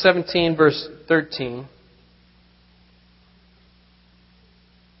 John 17, verse 13.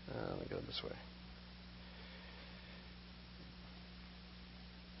 Let me go this way.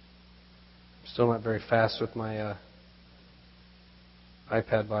 I'm still not very fast with my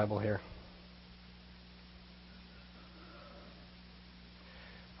iPad Bible here.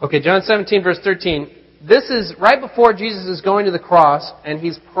 Okay, John 17, verse 13. This is right before Jesus is going to the cross, and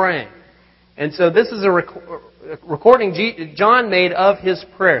he's praying. And so this is a recording John made of his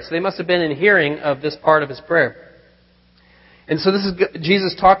prayer. So they must have been in hearing of this part of his prayer. And so this is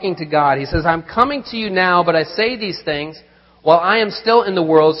Jesus talking to God. He says, I'm coming to you now, but I say these things while I am still in the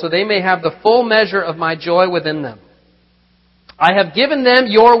world, so they may have the full measure of my joy within them. I have given them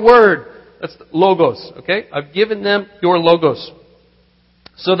your word. That's logos, okay? I've given them your logos,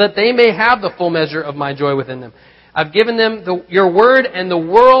 so that they may have the full measure of my joy within them. I've given them your word, and the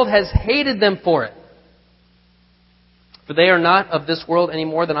world has hated them for it. For they are not of this world any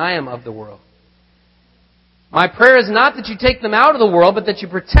more than I am of the world. My prayer is not that you take them out of the world, but that you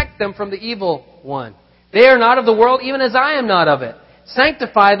protect them from the evil one. They are not of the world, even as I am not of it.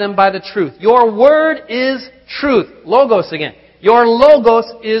 Sanctify them by the truth. Your word is truth. Logos again. Your logos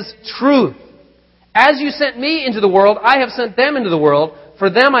is truth. As you sent me into the world, I have sent them into the world. For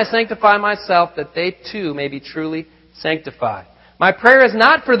them I sanctify myself, that they too may be truly sanctified. My prayer is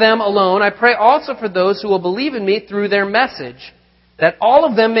not for them alone. I pray also for those who will believe in me through their message, that all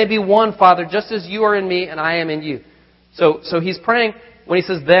of them may be one, Father, just as you are in me and I am in you. So he's praying, when he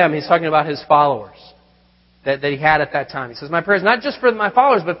says them, he's talking about his followers that he had at that time. He says, my prayer is not just for my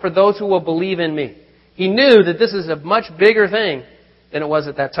followers, but for those who will believe in me. He knew that this is a much bigger thing than it was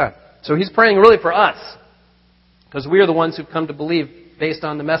at that time. So he's praying really for us, because we are the ones who've come to believe based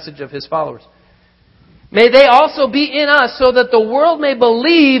on the message of his followers. May they also be in us, so that the world may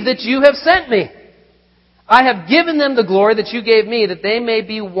believe that you have sent me. I have given them the glory that you gave me, that they may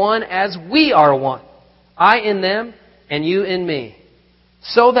be one as we are one. I in them, and you in me.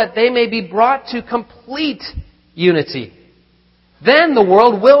 So that they may be brought to complete unity. Then the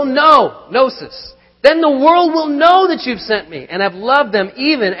world will know, gnosis. Then the world will know that you've sent me, and have loved them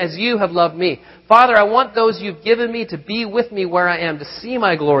even as you have loved me. Father, I want those you've given me to be with me where I am, to see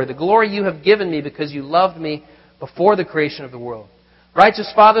my glory, the glory you have given me because you loved me before the creation of the world.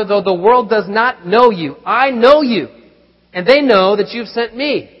 Righteous Father, though the world does not know you, I know you, and they know that you've sent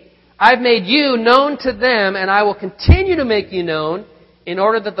me. I've made you known to them, and I will continue to make you known, in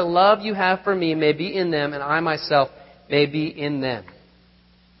order that the love you have for me may be in them, and I myself may be in them.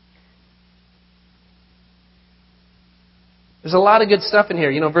 There's a lot of good stuff in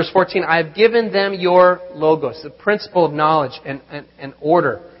here. Verse 14, I have given them your logos, the principle of knowledge and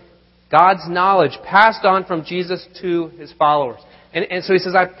order. God's knowledge passed on from Jesus to his followers. And so he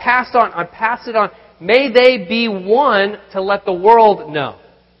says, I passed it on. May they be one to let the world know.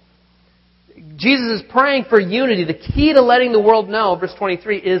 Jesus is praying for unity. The key to letting the world know, verse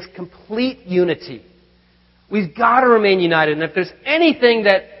 23, is complete unity. We've got to remain united. And if there's anything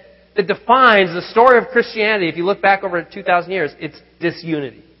that defines the story of Christianity, if you look back over 2,000 years, it's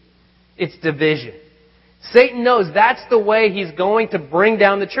disunity. It's division. Satan knows that's the way he's going to bring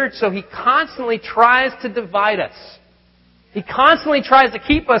down the church, so he constantly tries to divide us. He constantly tries to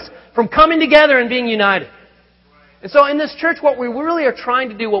keep us from coming together and being united. And so in this church, what we really are trying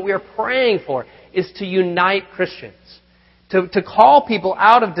to do, what we are praying for, is to unite Christians. To call people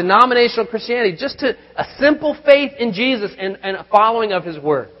out of denominational Christianity just to a simple faith in Jesus and a following of his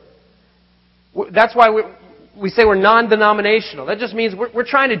word. That's why we say we're non-denominational. That just means we're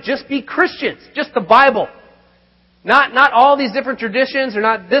trying to just be Christians, just the Bible. Not all these different traditions, or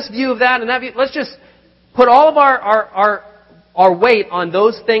not this view of that and that view. Let's just put all of our weight on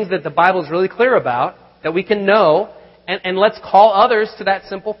those things that the Bible is really clear about, that we can know, and let's call others to that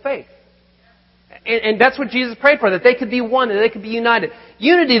simple faith. And that's what Jesus prayed for, that they could be one, that they could be united.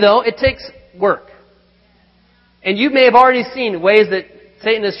 Unity, though, it takes work. And you may have already seen ways that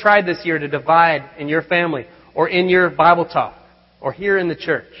Satan has tried this year to divide in your family, or in your Bible talk, or here in the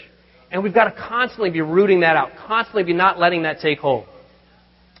church. And we've got to constantly be rooting that out, constantly be not letting that take hold.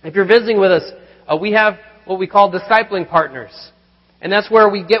 If you're visiting with us, we have what we call discipling partners. And that's where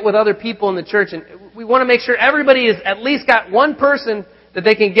we get with other people in the church, and we want to make sure everybody has at least got one person that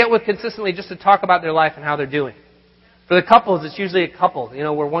they can get with consistently just to talk about their life and how they're doing. For the couples, it's usually a couple,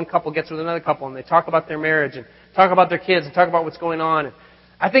 where one couple gets with another couple and they talk about their marriage and talk about their kids and talk about what's going on. And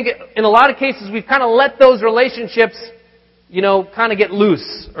I think in a lot of cases we've kind of let those relationships, kind of get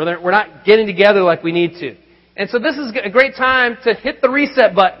loose, or we're not getting together like we need to. And so this is a great time to hit the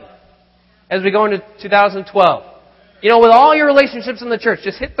reset button as we go into 2012. You know, with all your relationships in the church,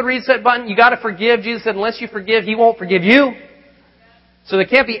 just hit the reset button. You got to forgive. Jesus said, unless you forgive, He won't forgive you. So there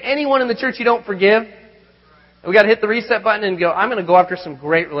can't be anyone in the church you don't forgive. And we got to hit the reset button and go, I'm going to go after some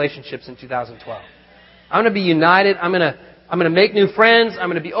great relationships in 2012. I'm going to be united. I'm going to make new friends. I'm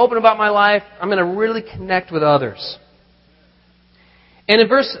going to be open about my life. I'm going to really connect with others. And in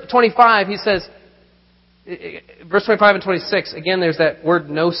verse 25, he says, verse 25 and 26, again, there's that word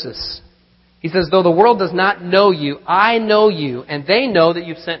gnosis. He says, though the world does not know you, I know you, and they know that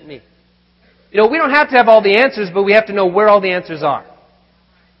you've sent me. You know, we don't have to have all the answers, but we have to know where all the answers are.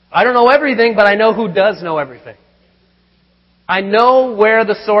 I don't know everything, but I know who does know everything. I know where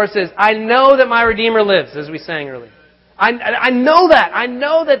the source is. I know that my Redeemer lives, as we sang earlier. I know that. I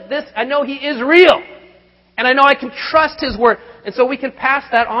know He is real. And I know I can trust His Word. And so we can pass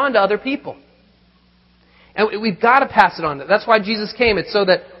that on to other people. And we've got to pass it on. That's why Jesus came. It's so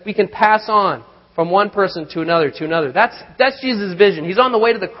that we can pass on from one person to another to another. That's Jesus' vision. He's on the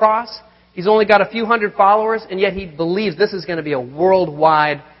way to the cross. He's only got a few hundred followers, and yet He believes this is going to be a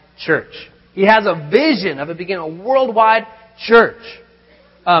worldwide church. He has a vision of it being a worldwide church.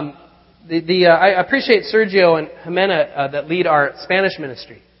 I appreciate Sergio and Jimena that lead our Spanish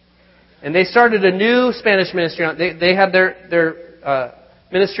ministry. And they started a new Spanish ministry. They had their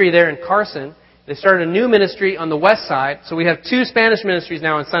ministry there in Carson. They started a new ministry on the west side. So we have two Spanish ministries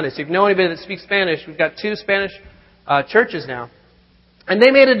now on Sunday. So if you know anybody that speaks Spanish, we've got two Spanish churches now. And they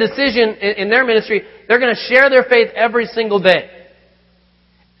made a decision in their ministry, they're going to share their faith every single day.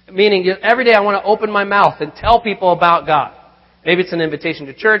 Meaning, every day I want to open my mouth and tell people about God. Maybe it's an invitation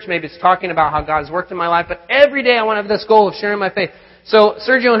to church. Maybe it's talking about how God has worked in my life. But every day I want to have this goal of sharing my faith. So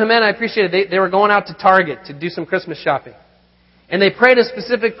Sergio and Jimena, I appreciate it. They were going out to Target to do some Christmas shopping. And they prayed a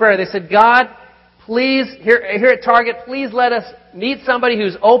specific prayer. They said, God, please, here at Target, please let us meet somebody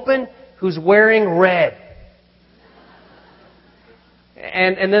who's open, who's wearing red.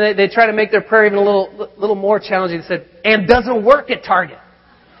 And then they try to make their prayer even a little more challenging. They said, and doesn't work at Target.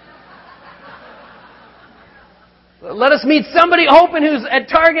 Let us meet somebody open who's at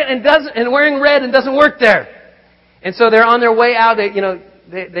Target and wearing red and doesn't work there. And so they're on their way out.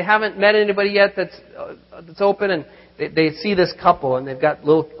 They haven't met anybody yet that's open, and they see this couple, and they've got a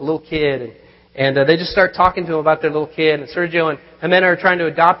little kid, and they just start talking to them about their little kid. And Sergio and Jimena are trying to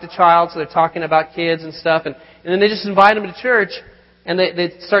adopt a child, so they're talking about kids and stuff. And then they just invite them to church, and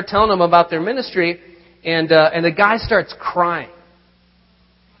they start telling them about their ministry, and the guy starts crying.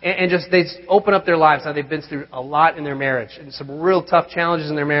 And they open up their lives. Now, they've been through a lot in their marriage and some real tough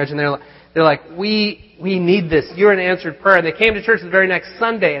challenges in their marriage. And they're like, we need this. You're an answered prayer. And they came to church the very next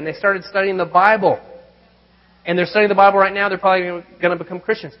Sunday, and they started studying the Bible. And they're studying the Bible right now. They're probably going to become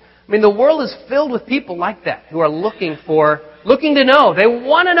Christians. I mean, the world is filled with people like that who are looking to know. They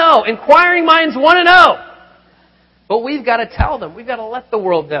want to know. Inquiring minds want to know. But we've got to tell them. We've got to let the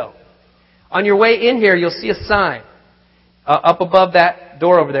world know. On your way in here, you'll see a sign up above that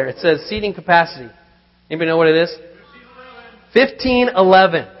door over there. It says seating capacity. Anybody know what it is?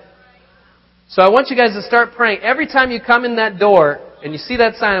 1511. So I want you guys to start praying. Every time you come in that door and you see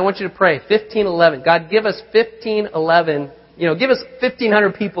that sign, I want you to pray 1511. God, give us 1511. Give us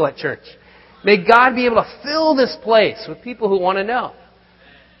 1,500 people at church. May God be able to fill this place with people who want to know.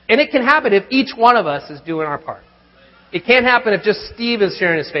 And it can happen if each one of us is doing our part. It can't happen if just Steve is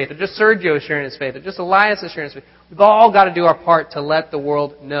sharing his faith, or just Sergio is sharing his faith, or just Elias is sharing his faith. We've all got to do our part to let the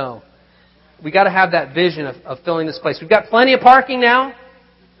world know. We've got to have that vision of filling this place. We've got plenty of parking now.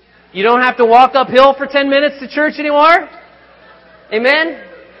 You don't have to walk uphill for 10 minutes to church anymore. Amen?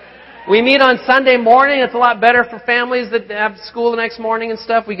 We meet on Sunday morning. It's a lot better for families that have school the next morning and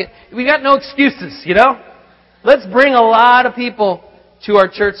stuff. We got no excuses, Let's bring a lot of people to our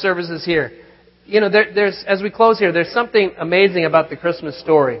church services here. There's as we close here, there's something amazing about the Christmas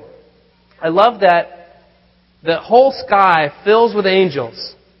story. I love that the whole sky fills with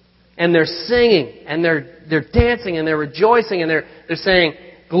angels, and they're singing, and they're dancing, and they're rejoicing, and they're saying,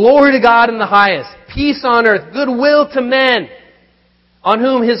 "Glory to God in the highest, peace on earth, goodwill to men, on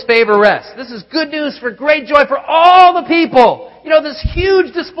whom His favor rests." This is good news for great joy for all the people. This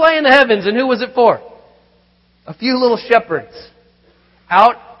huge display in the heavens, and who was it for? A few little shepherds.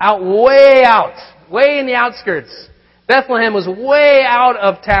 Way in the outskirts. Bethlehem was way out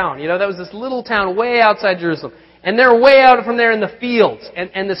of town. That was this little town way outside Jerusalem. And they're way out from there in the fields.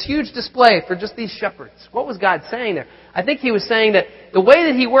 And this huge display for just these shepherds. What was God saying there? I think He was saying that the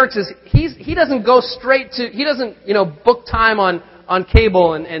way that He works is He doesn't go straight to, He doesn't, book time on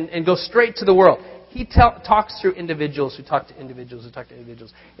cable and go straight to the world. He talks through individuals who talk to individuals who talk to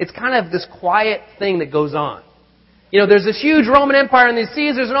individuals. It's kind of this quiet thing that goes on. There's this huge Roman Empire and these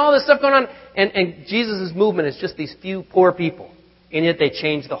Caesars and all this stuff going on. And Jesus' movement is just these few poor people. And yet they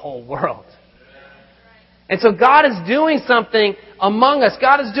change the whole world. And so God is doing something among us.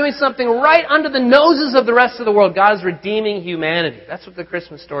 God is doing something right under the noses of the rest of the world. God is redeeming humanity. That's what the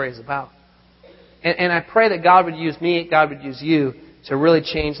Christmas story is about. And I pray that God would use me, God would use you to really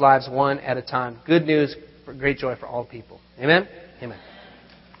change lives one at a time. Good news, for great joy for all people. Amen? Amen.